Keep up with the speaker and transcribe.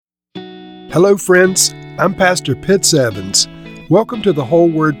Hello, friends. I'm Pastor Pitts Evans. Welcome to the Whole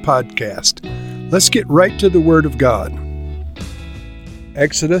Word Podcast. Let's get right to the Word of God.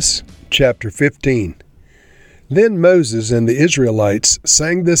 Exodus chapter 15. Then Moses and the Israelites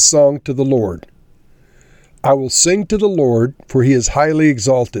sang this song to the Lord. I will sing to the Lord, for he is highly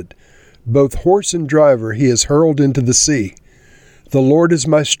exalted. Both horse and driver he has hurled into the sea. The Lord is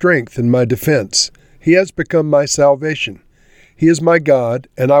my strength and my defense. He has become my salvation. He is my God,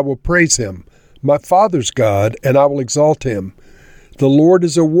 and I will praise him, my father's God, and I will exalt him. The Lord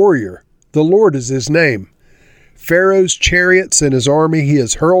is a warrior. The Lord is his name. Pharaoh's chariots and his army he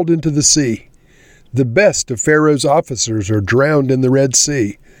has hurled into the sea. The best of Pharaoh's officers are drowned in the Red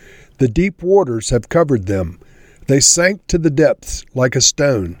Sea. The deep waters have covered them. They sank to the depths like a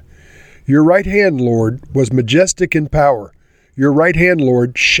stone. Your right hand, Lord, was majestic in power. Your right hand,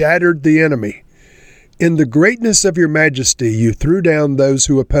 Lord, shattered the enemy. In the greatness of your majesty, you threw down those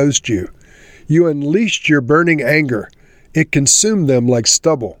who opposed you. You unleashed your burning anger. It consumed them like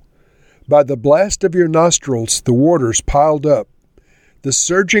stubble. By the blast of your nostrils, the waters piled up. The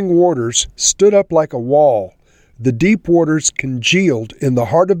surging waters stood up like a wall. The deep waters congealed in the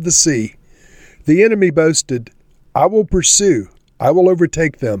heart of the sea. The enemy boasted, I will pursue. I will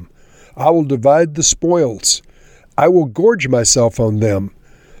overtake them. I will divide the spoils. I will gorge myself on them.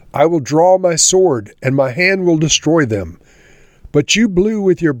 I will draw my sword, and my hand will destroy them. But you blew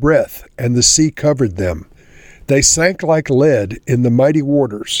with your breath, and the sea covered them. They sank like lead in the mighty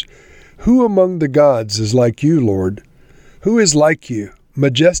waters. Who among the gods is like you, Lord? Who is like you,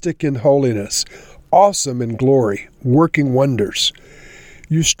 majestic in holiness, awesome in glory, working wonders?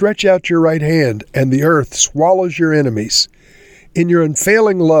 You stretch out your right hand, and the earth swallows your enemies. In your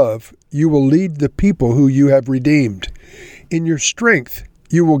unfailing love, you will lead the people who you have redeemed. In your strength,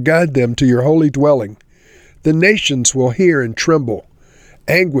 you will guide them to your holy dwelling. The nations will hear and tremble.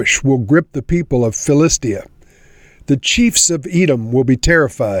 Anguish will grip the people of Philistia. The chiefs of Edom will be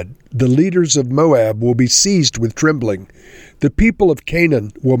terrified. The leaders of Moab will be seized with trembling. The people of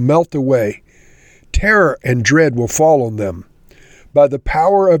Canaan will melt away. Terror and dread will fall on them. By the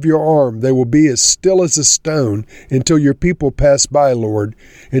power of your arm they will be as still as a stone until your people pass by, Lord,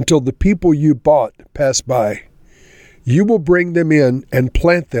 until the people you bought pass by. You will bring them in and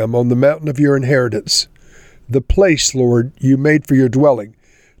plant them on the mountain of your inheritance, the place, Lord, you made for your dwelling,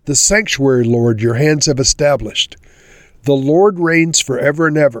 the sanctuary, Lord, your hands have established. The Lord reigns forever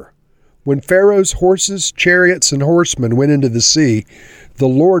and ever. When Pharaoh's horses, chariots, and horsemen went into the sea, the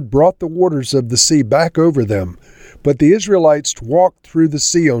Lord brought the waters of the sea back over them, but the Israelites walked through the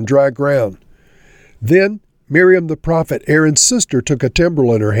sea on dry ground. Then Miriam the prophet, Aaron's sister, took a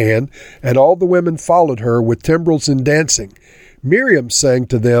timbrel in her hand, and all the women followed her with timbrels and dancing. Miriam sang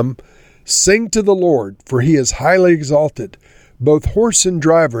to them, Sing to the Lord, for he is highly exalted. Both horse and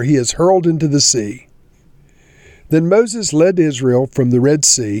driver he has hurled into the sea. Then Moses led Israel from the Red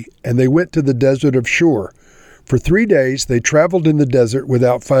Sea, and they went to the desert of Shur. For 3 days they traveled in the desert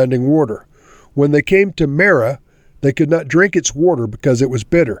without finding water. When they came to Marah, they could not drink its water because it was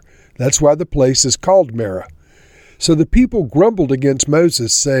bitter. That's why the place is called Marah. So the people grumbled against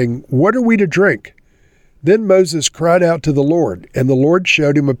Moses, saying, What are we to drink? Then Moses cried out to the Lord, and the Lord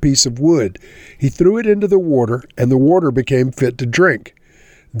showed him a piece of wood. He threw it into the water, and the water became fit to drink.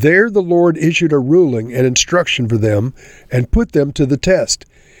 There the Lord issued a ruling and instruction for them, and put them to the test.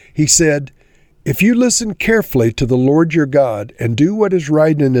 He said, If you listen carefully to the Lord your God, and do what is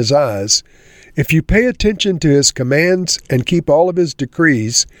right in his eyes, if you pay attention to his commands and keep all of his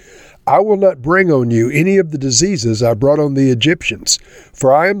decrees, I will not bring on you any of the diseases I brought on the Egyptians,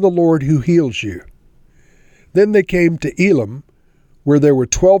 for I am the Lord who heals you. Then they came to Elim, where there were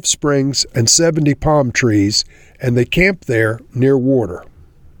 12 springs and 70 palm trees, and they camped there near water.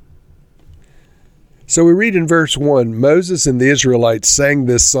 So we read in verse 1, Moses and the Israelites sang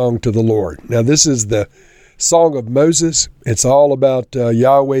this song to the Lord. Now this is the song of Moses. It's all about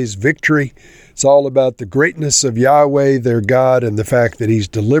Yahweh's victory. It's all about the greatness of Yahweh, their God, and the fact that he's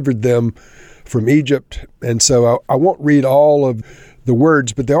delivered them from Egypt. And so I won't read all of the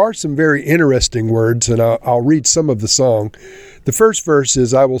words, but there are some very interesting words, and I'll read some of the song. The first verse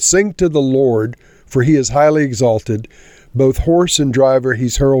is, I will sing to the Lord, for he is highly exalted. Both horse and driver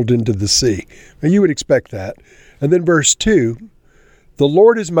he's hurled into the sea. Now you would expect that. And then verse 2, the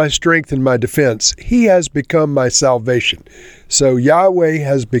Lord is my strength and my defense. He has become my salvation. So Yahweh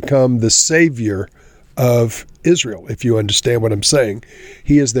has become the Savior of Israel, if you understand what I'm saying.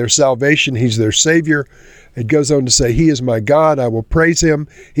 He is their salvation. He's their Savior. It goes on to say, He is my God. I will praise him.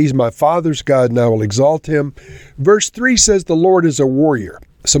 He's my Father's God, and I will exalt him. Verse 3 says the Lord is a warrior.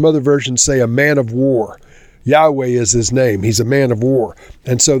 Some other versions say a man of war. Yahweh is his name. He's a man of war.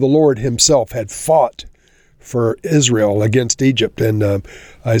 And so the Lord himself had fought for Israel against Egypt, and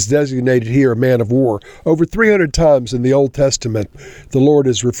is designated here a man of war. Over 300 times in the Old Testament, the Lord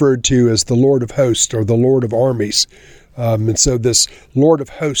is referred to as the Lord of hosts or the Lord of armies. And so this Lord of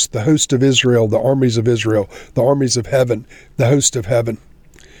hosts, the host of Israel, the armies of Israel, the armies of heaven, the host of heaven.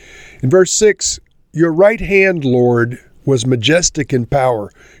 In verse 6, your right hand, Lord, was majestic in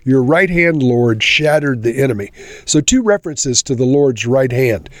power. Your right hand, Lord, shattered the enemy. So 2 references to the Lord's right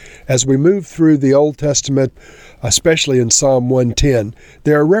hand. As we move through the Old Testament, especially in Psalm 110,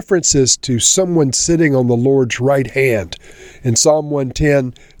 there are references to someone sitting on the Lord's right hand. In Psalm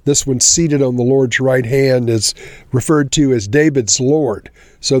 110, this one seated on the Lord's right hand is referred to as David's Lord.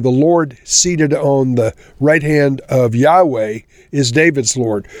 So the Lord seated on the right hand of Yahweh is David's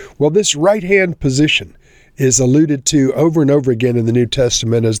Lord. Well, this right hand position is alluded to over and over again in the New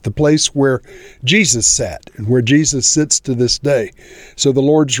Testament as the place where Jesus sat and where Jesus sits to this day. So the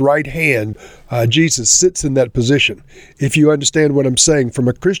Lord's right hand, Jesus sits in that position. If you understand what I'm saying, from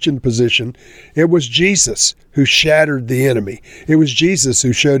a Christian position, it was Jesus who shattered the enemy. It was Jesus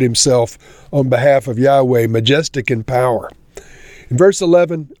who showed himself on behalf of Yahweh, majestic in power. In verse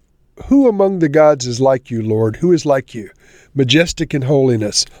 11, who among the gods is like you, Lord? Who is like you? Majestic in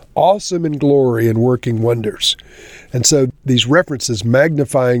holiness, awesome in glory and working wonders. And so these references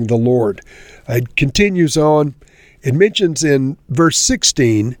magnifying the Lord. It continues on. It mentions in verse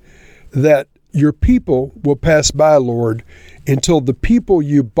 16 that your people will pass by, Lord, until the people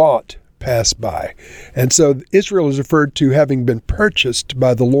you bought pass by. And so Israel is referred to having been purchased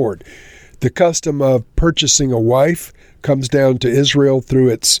by the Lord. The custom of purchasing a wife comes down to Israel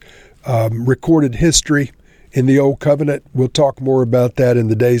through its recorded history in the Old Covenant. We'll talk more about that in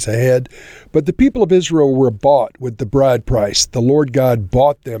the days ahead. But the people of Israel were bought with the bride price. The Lord God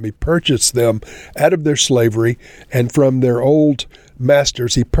bought them. He purchased them out of their slavery, and from their old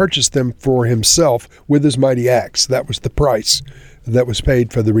masters, he purchased them for himself with his mighty axe. That was the price that was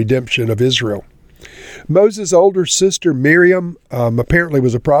paid for the redemption of Israel. Moses' older sister Miriam apparently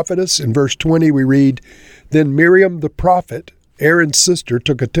was a prophetess. In verse 20 we read, then Miriam the prophet, Aaron's sister,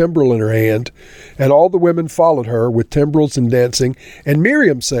 took a timbrel in her hand, and all the women followed her with timbrels and dancing, and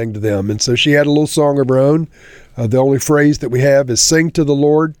Miriam sang to them. And so she had a little song of her own. The only phrase that we have is sing to the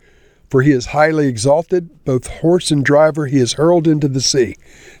Lord, for he is highly exalted, both horse and driver he is hurled into the sea.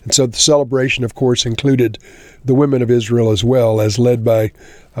 And so the celebration, of course, included the women of Israel as well, as led by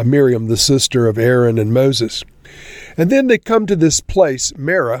Miriam, the sister of Aaron and Moses. And then they come to this place,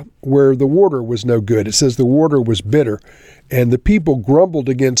 Marah, where the water was no good. It says the water was bitter, and the people grumbled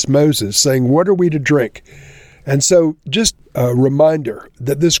against Moses, saying, what are we to drink? And so just a reminder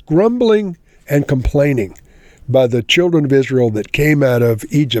that this grumbling and complaining by the children of Israel that came out of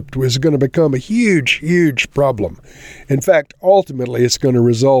Egypt was going to become a huge, huge problem. In fact, ultimately, it's going to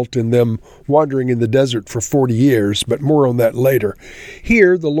result in them wandering in the desert for 40 years, but more on that later.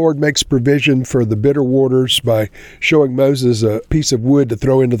 Here, the Lord makes provision for the bitter waters by showing Moses a piece of wood to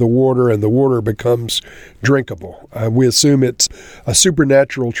throw into the water, and the water becomes drinkable. We assume it's a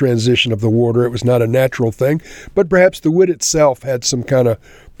supernatural transition of the water. It was not a natural thing, but perhaps the wood itself had some kind of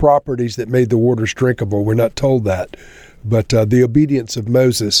properties that made the waters drinkable. We're not told that, but the obedience of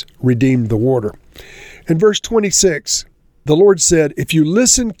Moses redeemed the water. In verse 26, the Lord said, if you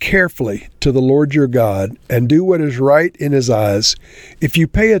listen carefully to the Lord your God and do what is right in his eyes, if you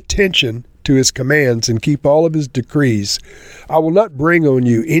pay attention to his commands and keep all of his decrees, I will not bring on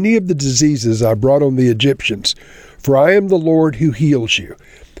you any of the diseases I brought on the Egyptians, for I am the Lord who heals you.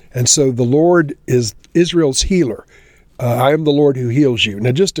 And so the Lord is Israel's healer. I am the Lord who heals you.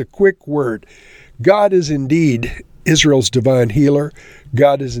 Now, just a quick word. God is indeed Israel's divine healer.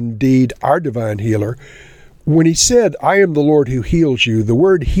 God is indeed our divine healer. When he said, I am the Lord who heals you, the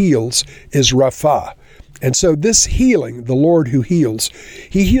word heals is Rapha. And so this healing, the Lord who heals,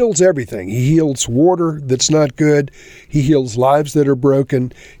 he heals everything. He heals water that's not good. He heals lives that are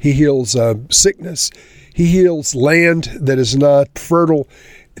broken. He heals sickness. He heals land that is not fertile.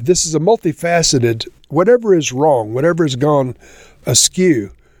 This is a multifaceted, whatever is wrong, whatever has gone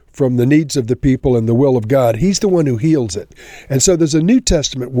askew from the needs of the people and the will of God, he's the one who heals it. And so there's a New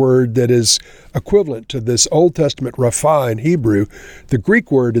Testament word that is equivalent to this Old Testament Rapha in Hebrew. The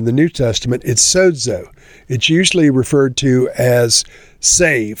Greek word in the New Testament, it's sozo. It's usually referred to as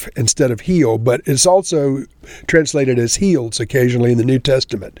save instead of heal, but it's also translated as heals occasionally in the New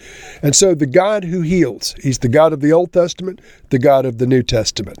Testament. And so the God who heals, he's the God of the Old Testament, the God of the New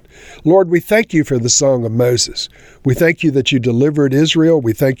Testament. Lord, we thank you for the Song of Moses. We thank you that you delivered Israel.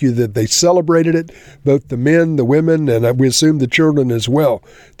 We thank you that they celebrated it, both the men, the women, and we assume the children as well,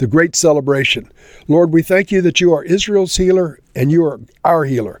 the great celebration. Lord, we thank you that you are Israel's healer and you are our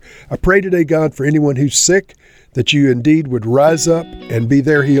healer. I pray today, God, for anyone who's sick, that you indeed would rise up and be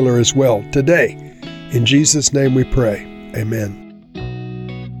their healer as well today. In Jesus' name we pray. Amen.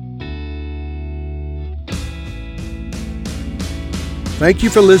 Thank you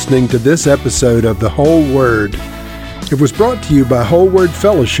for listening to this episode of The Whole Word. It was brought to you by Whole Word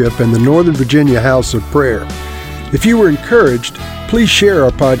Fellowship and the Northern Virginia House of Prayer. If you were encouraged, please share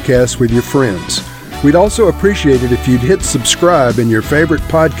our podcast with your friends. We'd also appreciate it if you'd hit subscribe in your favorite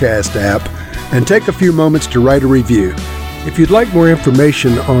podcast app and take a few moments to write a review. If you'd like more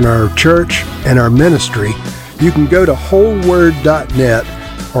information on our church and our ministry, you can go to wholeword.net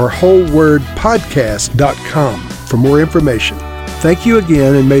or wholewordpodcast.com for more information. Thank you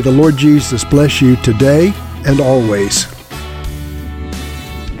again, and may the Lord Jesus bless you today and always.